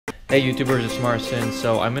Hey YouTubers, it's Marcin.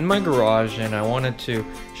 So I'm in my garage and I wanted to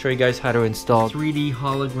show you guys how to install 3D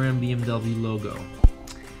hologram BMW logo.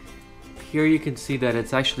 Here you can see that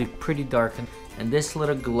it's actually pretty dark, and this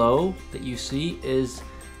little glow that you see is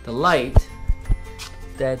the light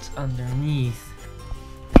that's underneath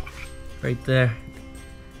right there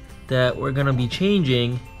that we're gonna be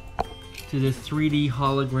changing to the 3D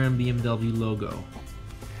hologram BMW logo.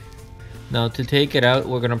 Now to take it out,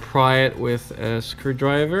 we're gonna pry it with a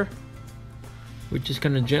screwdriver. We're just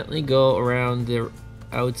gonna gently go around the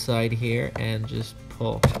outside here and just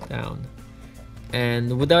pull down.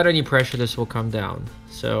 And without any pressure, this will come down.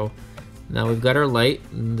 So now we've got our light,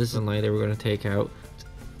 and this is the light that we're gonna take out.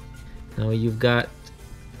 Now you've got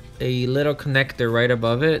a little connector right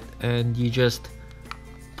above it, and you just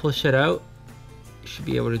push it out. You should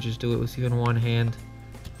be able to just do it with even one hand.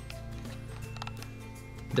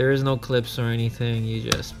 There is no clips or anything.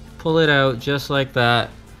 You just pull it out just like that.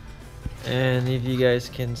 And if you guys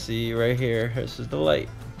can see right here, this is the light.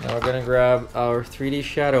 Now we're gonna grab our 3D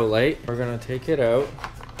shadow light. We're gonna take it out.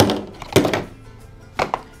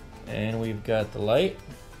 And we've got the light.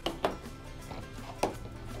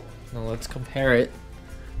 Now let's compare it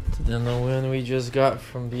to the one we just got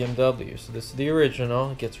from BMW. So this is the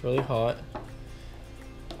original. It gets really hot.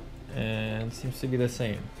 And seems to be the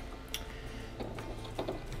same.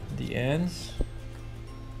 The ends.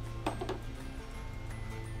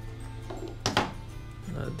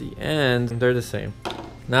 The ends, they're the same.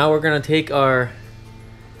 Now we're gonna take our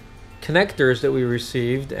connectors that we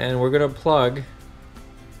received and we're gonna plug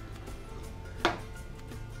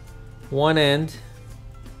one end,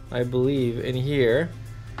 I believe, in here,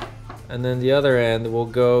 and then the other end will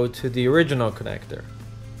go to the original connector.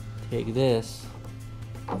 Take this.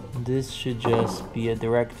 This should just be a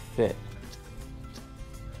direct fit.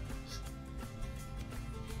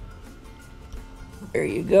 There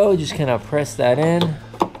you go, just kind of press that in.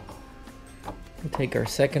 We'll take our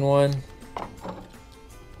second one.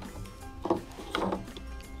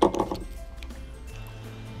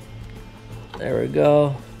 There we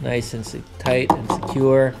go, nice and tight and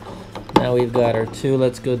secure. Now we've got our two.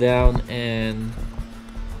 Let's go down and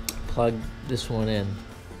plug this one in.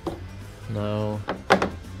 Now, I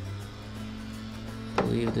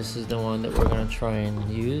believe this is the one that we're gonna try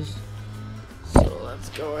and use. So let's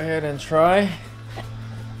go ahead and try.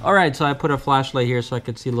 Alright, so I put a flashlight here so I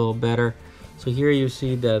could see a little better. So here you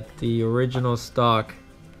see that the original stock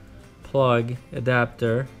plug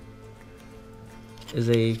adapter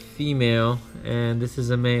is a female and this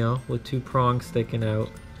is a male with two prongs sticking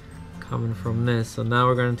out coming from this. So now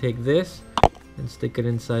we're going to take this and stick it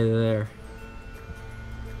inside of there.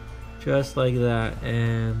 Just like that,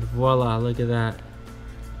 and voila, look at that.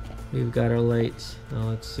 We've got our lights. Now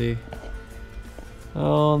let's see.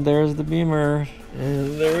 Oh, there's the beamer,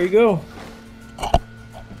 and there we go.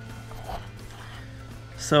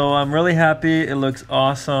 So I'm really happy. It looks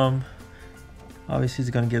awesome. Obviously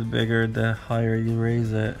it's gonna get bigger the higher you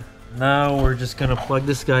raise it. Now we're just gonna plug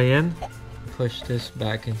this guy in, push this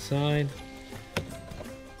back inside,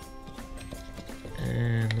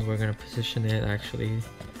 and we're gonna position it actually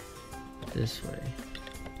this way.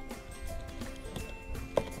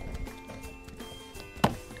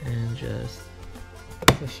 And just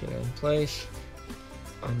push it in place.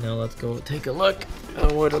 And now let's go take a look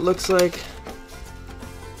at what it looks like.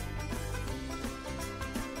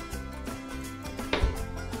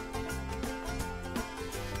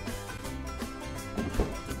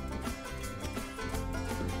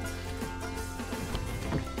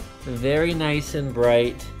 Very nice and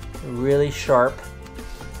bright, really sharp.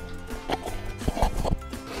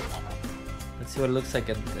 Let's see what it looks like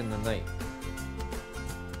in the night.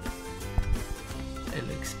 It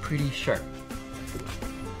looks pretty sharp.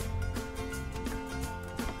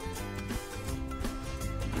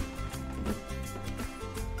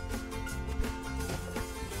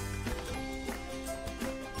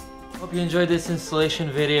 Hope you enjoyed this installation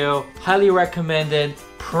video. Highly recommended.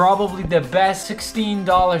 Probably the best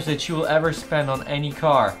 $16 that you will ever spend on any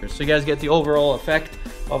car. So you guys get the overall effect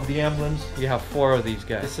of the emblems. You have 4 of these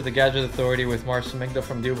guys. This is the Gadget Authority with Marcin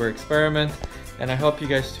from the Uber Experiment. And I hope you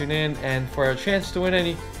guys tune in, and for a chance to win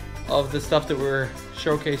any of the stuff that we're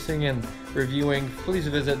showcasing and reviewing, please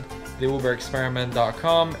visit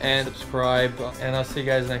theuberexperiment.com and subscribe, and I'll see you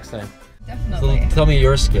guys next time. Definitely. So tell me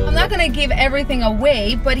your skills. I'm not gonna give everything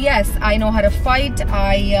away, but yes, I know how to fight,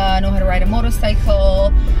 I know how to ride a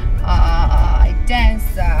motorcycle, I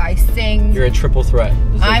dance, I sing. You're a triple threat.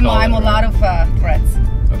 I'm a lot of threats.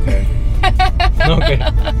 Okay. Okay.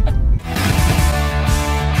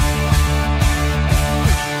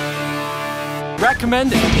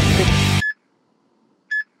 Recommended.